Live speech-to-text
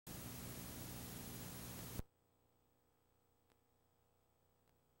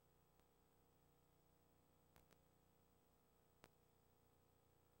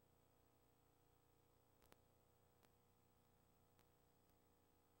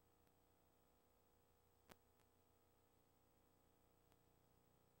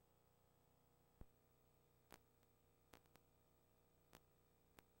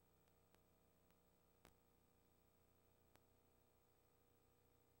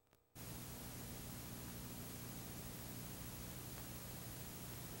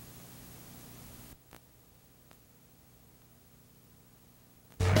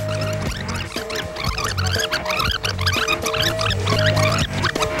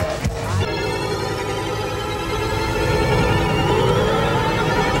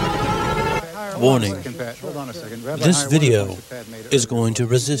Warning, this video is going to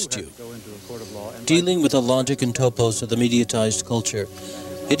resist you. Dealing with the logic and topos of the mediatized culture,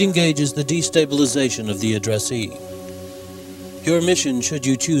 it engages the destabilization of the addressee. Your mission, should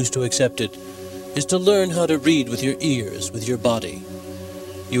you choose to accept it, is to learn how to read with your ears, with your body.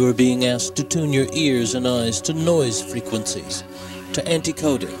 You are being asked to tune your ears and eyes to noise frequencies, to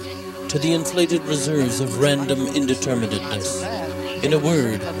anti-coding, to the inflated reserves of random indeterminateness. In a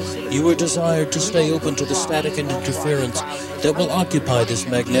word, you are desired to stay open to the static and interference that will occupy this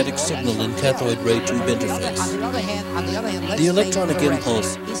magnetic signal and cathode ray tube interface. The electronic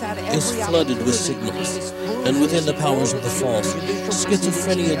impulse is flooded with signals, and within the powers of the false,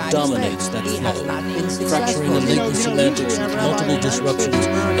 schizophrenia dominates that flow, fracturing the latent semantics with multiple disruptions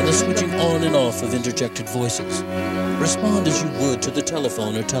and the switching on and off of interjected voices. Respond as you would to the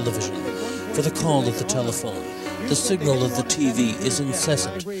telephone or television. For the call of the telephone, the signal of the TV is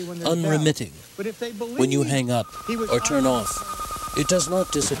incessant, unremitting. When you hang up or turn off, it does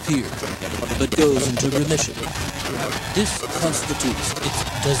not disappear, but goes into remission. This constitutes its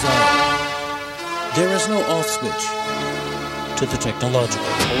design. There is no off switch to the technological.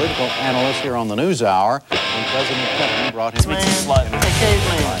 Political analyst here on the News Hour, when President Clinton brought his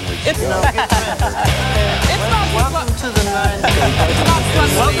Welcome to the 90s.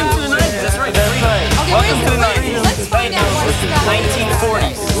 Welcome to the 90s. That's right. Okay, Welcome to the 90s. Let's find out what's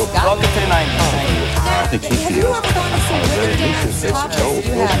 1940s. Welcome to the 90s. Have you ever gone to see Wikipedia topics?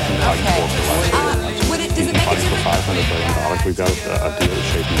 You have. Okay. Does it make a difference? $500 billion. We've got a deal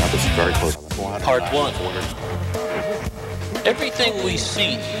that's shaping up. It's very close. Part 1. Everything we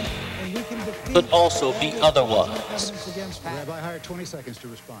see could also be otherwise.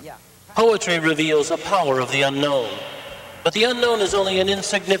 Poetry reveals a power of the unknown, but the unknown is only an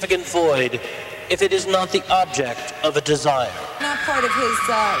insignificant void if it is not the object of a desire. Not part of his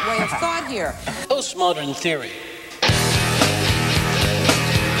way of thought here. Postmodern theory.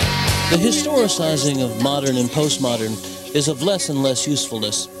 The historicizing of modern and postmodern is of less and less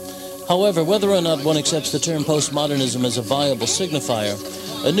usefulness. However, whether or not one accepts the term postmodernism as a viable signifier,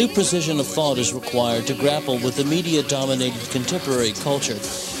 a new precision of thought is required to grapple with the media-dominated contemporary culture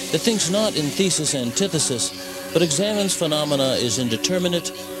that thinks not in thesis antithesis, but examines phenomena as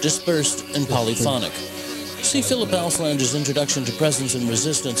indeterminate, dispersed, and polyphonic. See Philip Alflander's Introduction to Presence and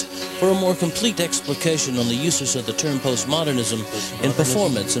Resistance for a more complete explication on the uses of the term postmodernism in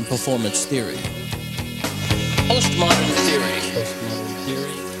performance and performance theory. Postmodern theory.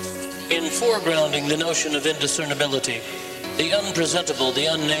 In foregrounding the notion of indiscernibility, the unpresentable, the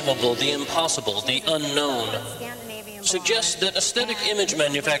unnameable, the impossible, the unknown, suggests that aesthetic image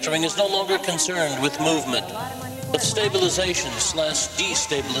manufacturing is no longer concerned with movement, of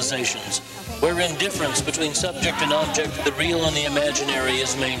stabilizations/destabilizations, wherein difference between subject and object, the real and the imaginary,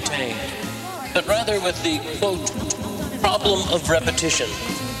 is maintained, but rather with the, quote, problem of repetition,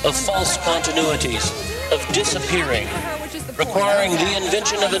 of false continuities, of disappearing, requiring the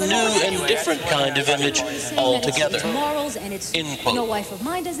invention of a new and different kind of image altogether. End quote.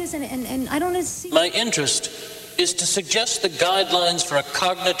 My interest is to suggest the guidelines for a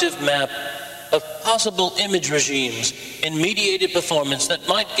cognitive map of possible image regimes in mediated performance that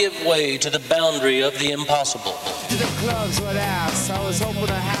might give way to the boundary of the impossible.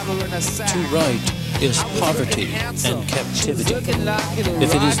 To write is poverty and captivity,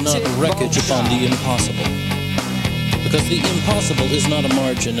 if it is not wreckage upon the impossible. Because the impossible is not a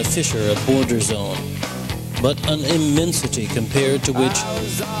margin, a fissure, a border zone, but an immensity compared to which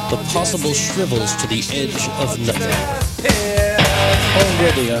the possible shrivels to the edge of nothing.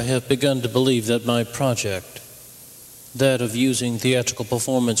 Already I have begun to believe that my project, that of using theatrical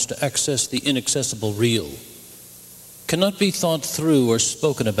performance to access the inaccessible real, cannot be thought through or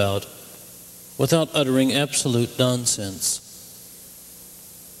spoken about without uttering absolute nonsense.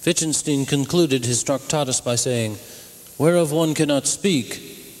 Wittgenstein concluded his Tractatus by saying, "Whereof one cannot speak,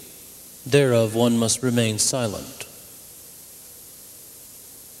 thereof one must remain silent."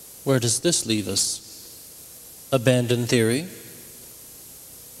 Where does this leave us? Abandon theory?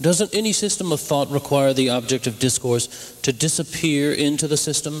 Doesn't any system of thought require the object of discourse to disappear into the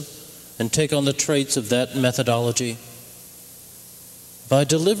system and take on the traits of that methodology? By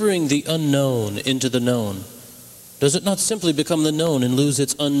delivering the unknown into the known, does it not simply become the known and lose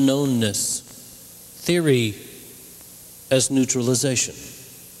its unknownness? Theory as neutralization.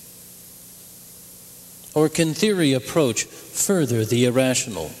 Or can theory approach further the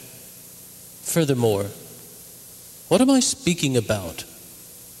irrational? Furthermore, what am I speaking about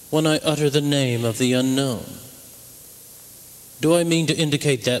when I utter the name of the unknown? Do I mean to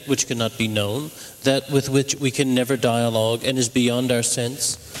indicate that which cannot be known, that with which we can never dialogue and is beyond our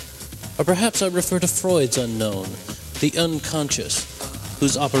sense? Or perhaps I refer to Freud's unknown, the unconscious,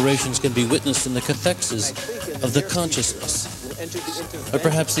 whose operations can be witnessed in the cathexis of the consciousness. Or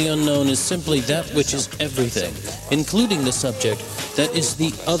perhaps the unknown is simply that which is everything, including the subject that is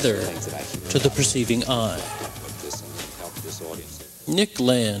the other to the perceiving eye. Nick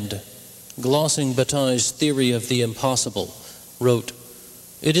Land, glossing Bataille's theory of the impossible, wrote,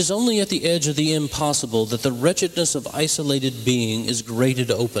 "It is only at the edge of the impossible that the wretchedness of isolated being is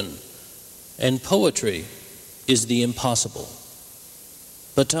grated open, and poetry is the impossible."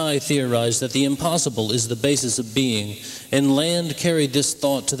 Bataille theorized that the impossible is the basis of being, and Land carried this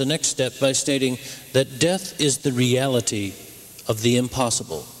thought to the next step by stating that death is the reality of the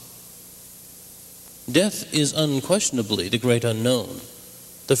impossible. Death is unquestionably the great unknown,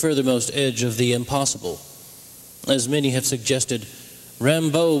 the furthermost edge of the impossible. As many have suggested,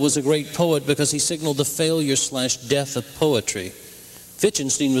 Rimbaud was a great poet because he signaled the failure/death of poetry.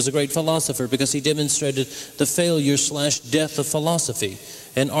 Wittgenstein was a great philosopher because he demonstrated the failure/death of philosophy.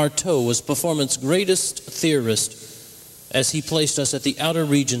 And Artaud was performance's greatest theorist as he placed us at the outer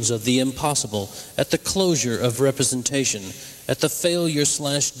regions of the impossible, at the closure of representation, at the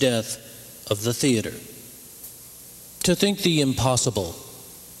failure/death of the theater. To think the impossible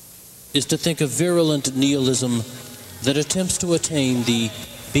is to think of virulent nihilism that attempts to attain the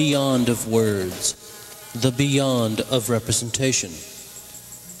beyond of words, the beyond of representation,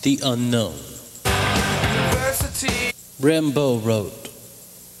 the unknown. Rimbaud wrote,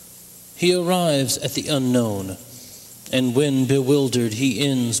 "He arrives at the unknown, and when bewildered he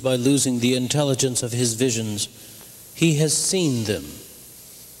ends by losing the intelligence of his visions. He has seen them.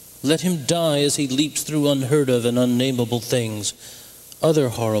 Let him die as he leaps through unheard of and unnameable things. Other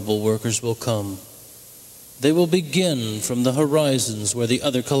horrible workers will come. They will begin from the horizons where the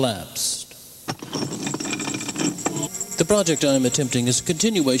other collapsed." The project I am attempting is a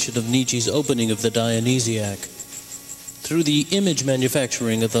continuation of Nietzsche's opening of the Dionysiac through the image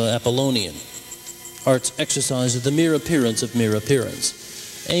manufacturing of the Apollonian, art's exercise of the mere appearance of mere appearance,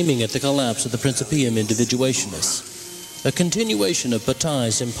 aiming at the collapse of the Principium Individuationis, a continuation of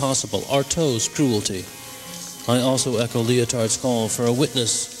Bataille's impossible, Artaud's cruelty. I also echo Lyotard's call for a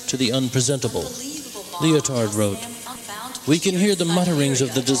witness to the unpresentable. Lyotard wrote, "We can hear the mutterings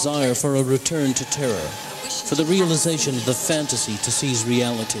of the desire for a return to terror, for the realization of the fantasy to seize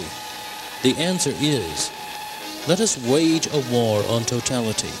reality. The answer is, let us wage a war on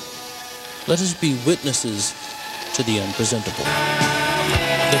totality. Let us be witnesses to the unpresentable."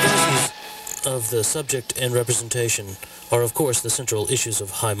 The crises of the subject and representation are, of course, the central issues of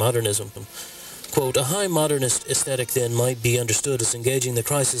high modernism. Quote, "A high modernist aesthetic, then, might be understood as engaging the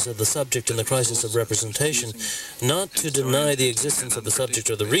crisis of the subject and the crisis of representation, not to deny the existence of the subject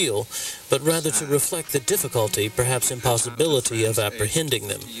or the real, but rather to reflect the difficulty, perhaps impossibility, of apprehending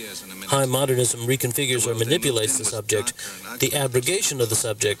them. High modernism reconfigures or manipulates the subject. The abrogation of the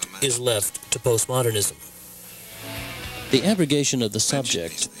subject is left to postmodernism." The abrogation of the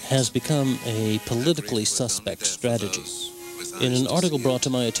subject has become a politically suspect strategy. In an article brought to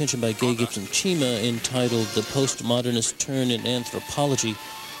my attention by Gay Gibson Chima entitled "The Postmodernist Turn in Anthropology,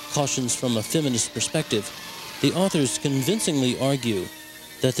 Cautions from a Feminist Perspective," the authors convincingly argue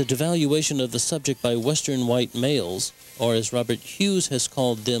that the devaluation of the subject by Western white males, or as Robert Hughes has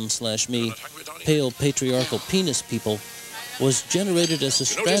called them/me, pale patriarchal penis people, was generated as a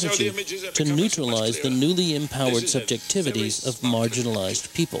strategy to neutralize the newly empowered subjectivities of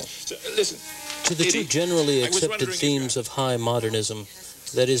marginalized people. To the two generally accepted themes of high modernism,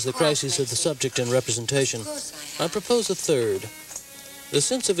 that is, the crises of the subject and representation, I propose a third. The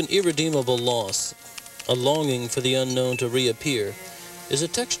sense of an irredeemable loss, a longing for the unknown to reappear, is a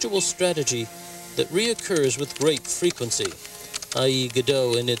textual strategy that reoccurs with great frequency, i.e.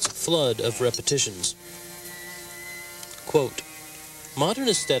 Godot in its flood of repetitions. Quote, "Modern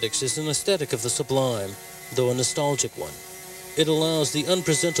aesthetics is an aesthetic of the sublime, though a nostalgic one. It allows the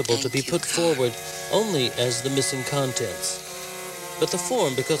unpresentable to be put forward only as the missing contents. But the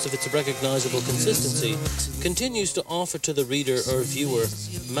form, because of its recognizable consistency, continues to offer to the reader or viewer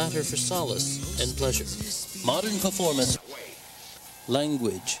matter for solace and pleasure. Modern performance,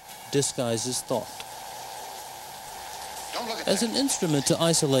 language, disguises thought. As an instrument to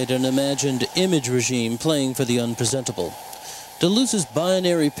isolate an imagined image regime playing for the unpresentable, Deleuze's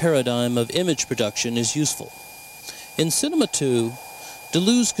binary paradigm of image production is useful. In Cinema 2,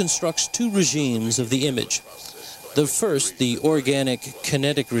 Deleuze constructs two regimes of the image. The first, the organic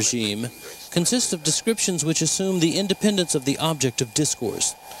kinetic regime, consists of descriptions which assume the independence of the object of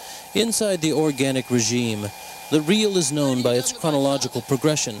discourse. Inside the organic regime, the real is known by its chronological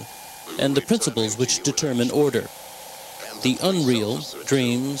progression and the principles which determine order. The unreal,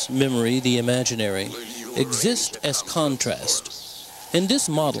 dreams, memory, the imaginary, exist as contrast. In this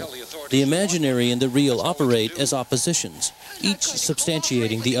model, the imaginary and the real operate as oppositions, each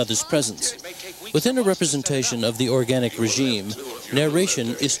substantiating the other's presence. Within a representation of the organic regime,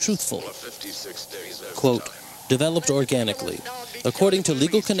 narration is truthful. Quote, developed organically, according to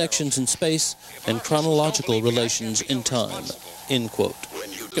legal connections in space and chronological relations in time, end quote.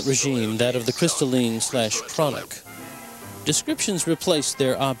 Regime, that of the crystalline/chronic. Descriptions replace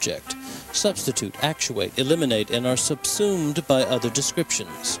their object, substitute, actuate, eliminate, and are subsumed by other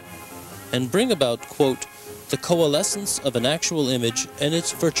descriptions, and bring about, quote, the coalescence of an actual image and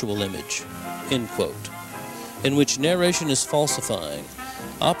its virtual image, end quote, in which narration is falsifying,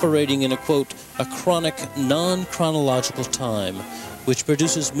 operating in a, quote, a chronic, non-chronological time, which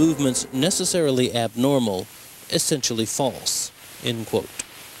produces movements necessarily abnormal, essentially false, end quote.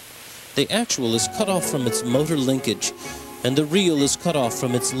 The actual is cut off from its motor linkage, and the real is cut off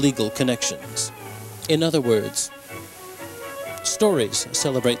from its legal connections. In other words, stories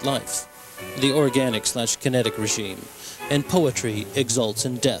celebrate life, the organic/kinetic regime, and poetry exalts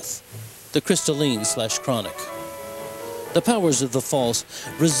in death, the crystalline/chronic. The powers of the false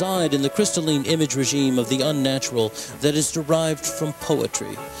reside in the crystalline image regime of the unnatural that is derived from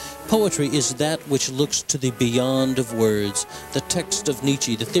poetry. Poetry is that which looks to the beyond of words. The text of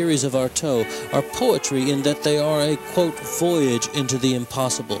Nietzsche, the theories of Artaud, are poetry in that they are a, quote, voyage into the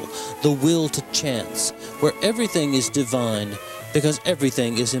impossible, the will to chance, where everything is divine because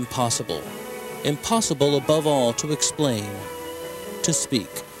everything is impossible. Impossible above all to explain, to speak,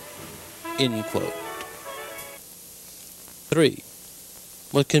 end quote. 3.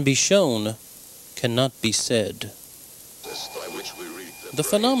 What can be shown cannot be said. The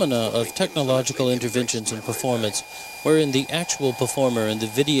phenomena of technological interventions in performance, wherein the actual performer and the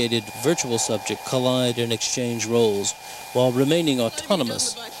videated virtual subject collide and exchange roles while remaining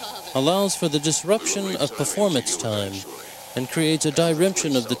autonomous, allows for the disruption of performance time and creates a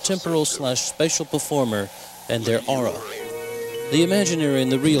diremption of the temporal/spatial performer and their aura. The imaginary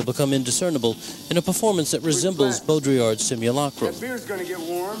and the real become indiscernible in a performance that resembles Baudrillard's simulacrum.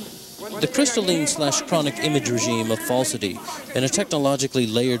 The crystalline/chronic image regime of falsity in a technologically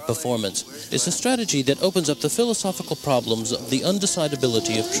layered performance is a strategy that opens up the philosophical problems of the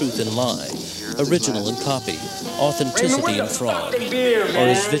undecidability of truth and lie, original and copy, authenticity and fraud. Or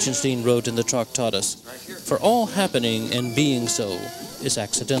as Wittgenstein wrote in the Tractatus, for all happening and being so is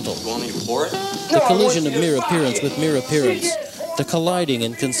accidental. The collision of mere appearance with mere appearance, the colliding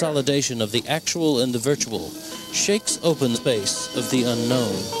and consolidation of the actual and the virtual, shakes open the space of the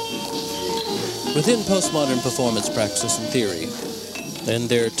unknown. Within postmodern performance praxis and theory, and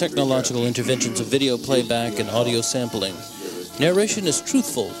their technological interventions of video playback and audio sampling, narration as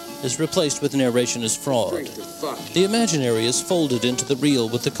truthful is replaced with narration as fraud. The imaginary is folded into the real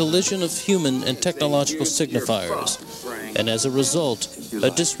with the collision of human and technological signifiers, and as a result, a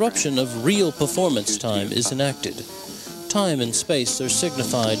disruption of real performance time is enacted. Time and space are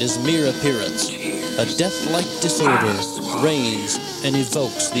signified as mere appearance. A death-like disorder reigns and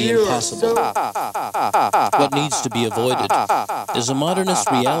evokes the impossible. What needs to be avoided is a modernist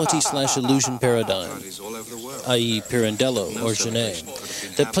reality/illusion paradigm, i.e. Pirandello or Genet,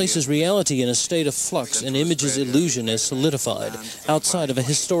 that places reality in a state of flux and images illusion as solidified outside of a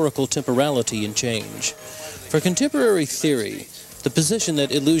historical temporality and change. For contemporary theory, the position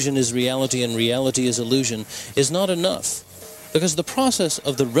that illusion is reality and reality is illusion is not enough, because the process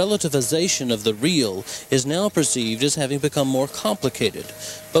of the relativization of the real is now perceived as having become more complicated.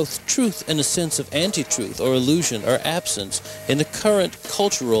 Both truth and a sense of anti-truth or illusion are absent in the current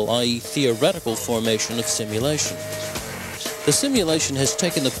cultural, i.e. theoretical formation of simulation. The simulation has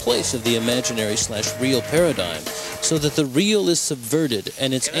taken the place of the imaginary/real paradigm, so that the real is subverted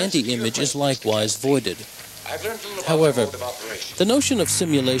and its anti-image is likewise voided. However, the notion of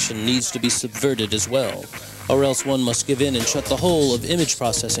simulation needs to be subverted as well, or else one must give in and shut the whole of image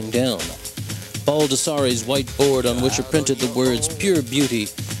processing down. Baldessari's white board on which are printed the words pure beauty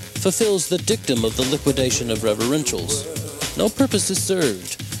fulfills the dictum of the liquidation of reverentials. No purpose is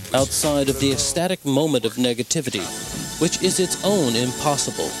served outside of the ecstatic moment of negativity, which is its own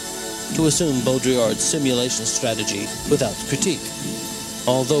impossible, to assume Baudrillard's simulation strategy without critique.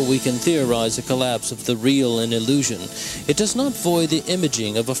 Although we can theorize a collapse of the real and illusion, it does not void the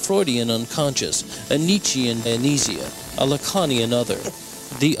imaging of a Freudian unconscious, a Nietzschean amnesia, a Lacanian other.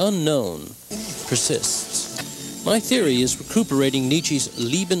 The unknown persists. My theory is recuperating Nietzsche's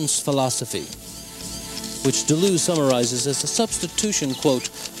Lebensphilosophy, which Deleuze summarizes as a substitution, quote,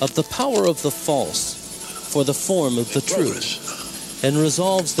 of the power of the false for the form of the true. and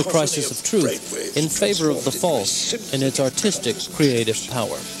resolves the crisis of truth in favor of the false in its artistic, creative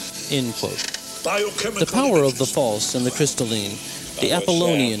power." End quote. The power of the false and the crystalline, the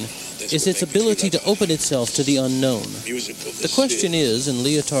Apollonian, is its ability to open itself to the unknown. The question is, and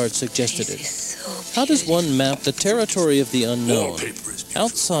Lyotard suggested it, how does one map the territory of the unknown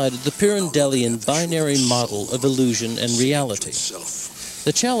outside of the Pyrrhundelian binary model of illusion and reality?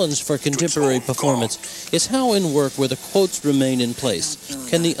 The challenge for contemporary performance is how in work where the quotes remain in place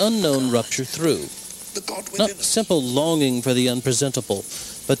can the unknown rupture through. Not simple longing for the unpresentable,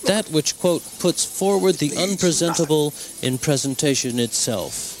 but that which, quote, puts forward the unpresentable in presentation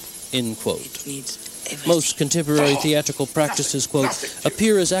itself, end quote. Most contemporary theatrical practices, quote,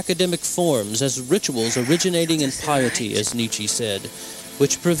 appear as academic forms, as rituals originating in piety, as Nietzsche said,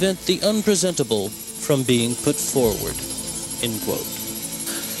 which prevent the unpresentable from being put forward, end quote.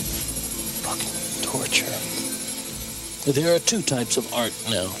 Fucking torture. There are two types of art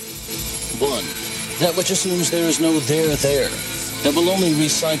now. One, that which assumes there is no there, that will only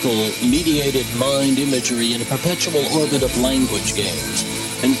recycle mediated mind imagery in a perpetual orbit of language games.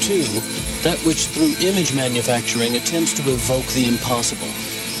 And two, that which through image manufacturing attempts to evoke the impossible.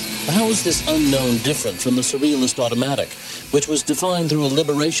 How is this unknown different from the surrealist automatic, which was defined through a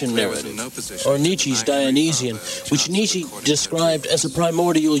liberation narrative, or Nietzsche's Dionysian, which Nietzsche described as a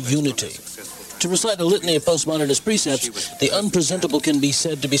primordial unity? To recite a litany of postmodernist precepts, the unpresentable can be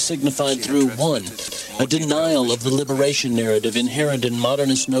said to be signified through, one, a denial of the liberation narrative inherent in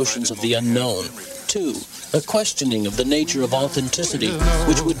modernist notions of the unknown; two, a questioning of the nature of authenticity,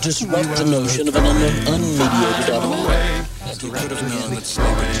 which would disrupt the notion of an unmediated automatic. Who could have known that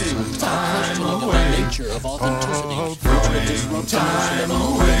questioning of the nature of authenticity, which would disrupt the notion of an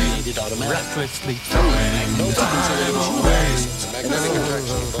unmediated automatic. No consideration of opposites, and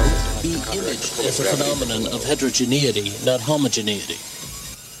be imaged as a phenomenon of heterogeneity, not homogeneity.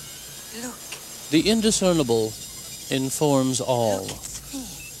 The indiscernible informs all.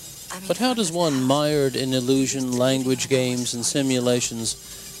 But how does one mired in illusion, language games, and simulations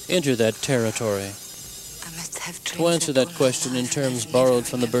enter that territory? To answer that question in terms borrowed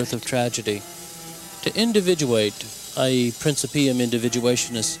from The Birth of Tragedy, to individuate, i.e. principium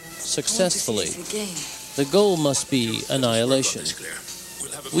individuationis, successfully, the goal must be annihilation.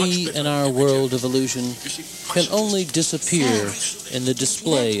 We, in our world of illusion, can only disappear in the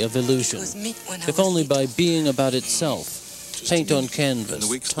display of illusion, if only by being about itself. Paint on canvas,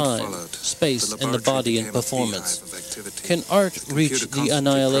 time, space, and the body in performance. Can art reach the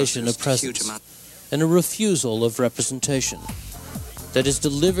annihilation of presence and a refusal of representation that is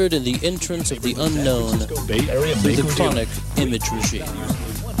delivered in the entrance of the unknown through the chronic image regime?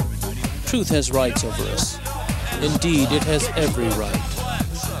 Truth has rights over us. Indeed, it has every right.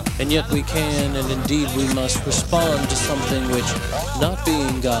 And yet we can, and indeed we must, respond to something which, not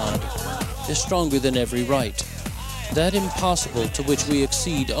being God, is stronger than every right. That impossible to which we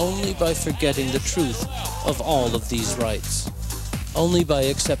accede only by forgetting the truth of all of these rights, only by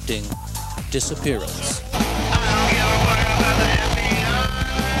accepting disappearance.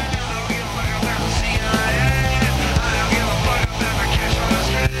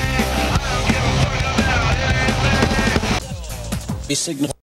 Be signified.